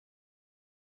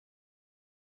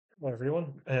Hello,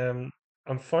 everyone.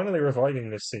 I'm finally reviving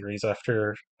this series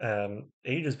after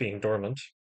ages being dormant,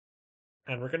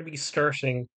 and we're going to be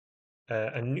starting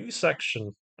a new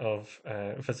section of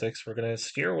physics. We're going to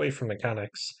steer away from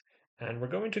mechanics, and we're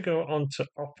going to go on to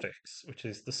optics, which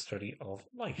is the study of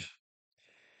light.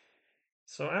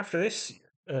 So after this,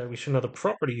 we should know the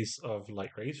properties of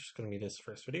light rays, which is going to be this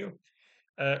first video.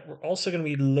 We're also going to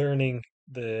be learning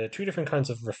the two different kinds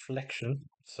of reflection.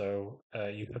 So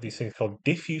you have these things called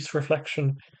diffuse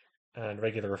reflection and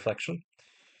regular reflection.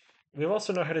 We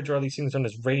also know how to draw these things known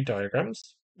as ray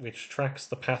diagrams, which tracks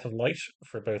the path of light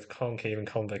for both concave and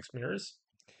convex mirrors.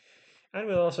 And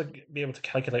we'll also be able to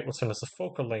calculate what's known as the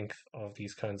focal length of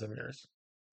these kinds of mirrors.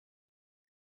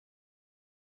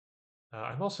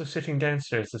 I'm also sitting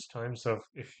downstairs this time, so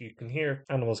if you can hear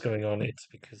animals going on, it's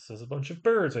because there's a bunch of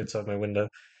birds outside my window.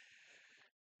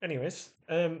 Anyways,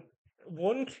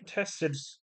 one contested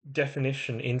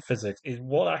definition in physics is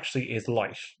what actually is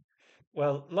light.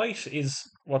 Well, light is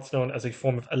what's known as a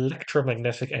form of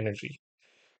electromagnetic energy.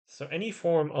 So any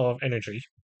form of energy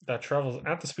that travels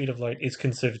at the speed of light is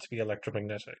considered to be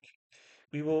electromagnetic.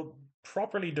 We will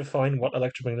properly define what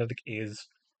electromagnetic is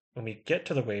when we get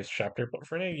to the waves chapter, but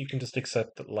for now you can just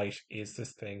accept that light is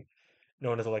this thing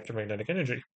known as electromagnetic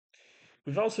energy.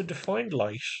 We've also defined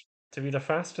light to be the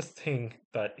fastest thing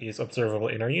that is observable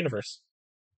in our universe.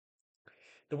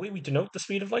 The way we denote the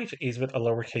speed of light is with a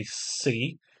lowercase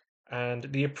c, and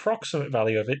the approximate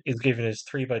value of it is given as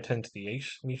 3 by 10 to the 8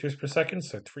 meters per second,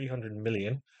 so 300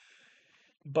 million.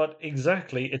 But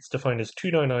exactly, it's defined as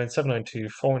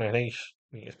 299,792,498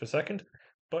 meters per second.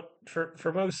 But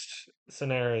for most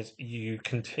scenarios, you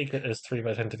can take it as 3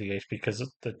 by 10 to the 8 because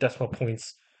the decimal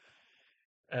points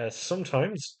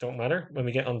sometimes don't matter. When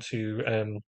we get onto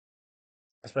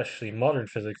especially modern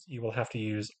physics, you will have to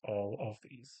use all of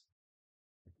these.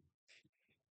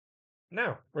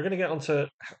 Now, we're going to get onto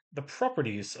the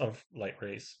properties of light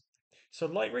rays. So,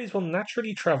 light rays will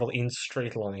naturally travel in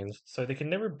straight lines, so they can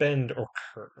never bend or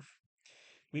curve.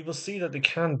 We will see that they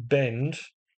can bend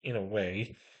in a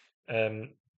way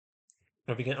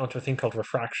when we get onto a thing called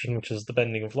refraction, which is the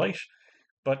bending of light.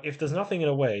 But if there's nothing in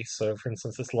a way, so for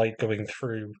instance, this light going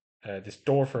through this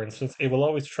door, for instance, it will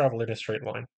always travel in a straight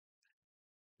line.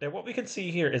 Now, what we can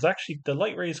see here is actually the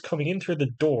light rays coming in through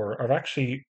the door are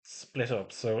actually split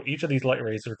up. So each of these light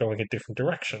rays are going a different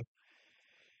direction.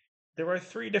 There are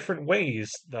three different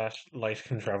ways that light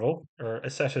can travel, or a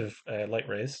set of light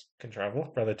rays can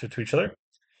travel relative to each other.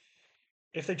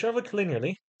 If they travel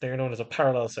linearly, they are known as a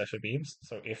parallel set of beams.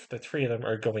 So if the three of them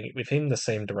are going within the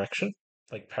same direction,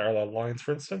 like parallel lines,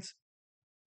 for instance,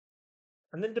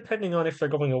 and then depending on if they're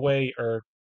going away or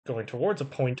going towards a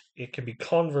point, it can be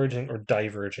converging or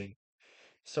diverging.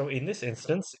 So in this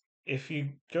instance, if you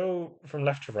go from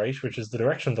left to right, which is the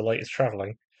direction the light is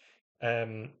traveling,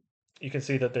 um, you can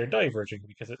see that they're diverging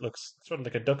because it looks sort of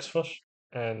like a duck's foot,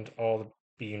 and all the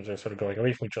beams are sort of going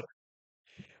away from each other.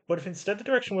 But if instead the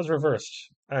direction was reversed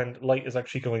and light is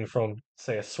actually going from,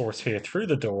 say, a source here through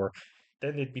the door,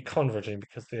 then they'd be converging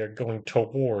because they are going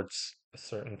towards a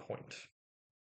certain point.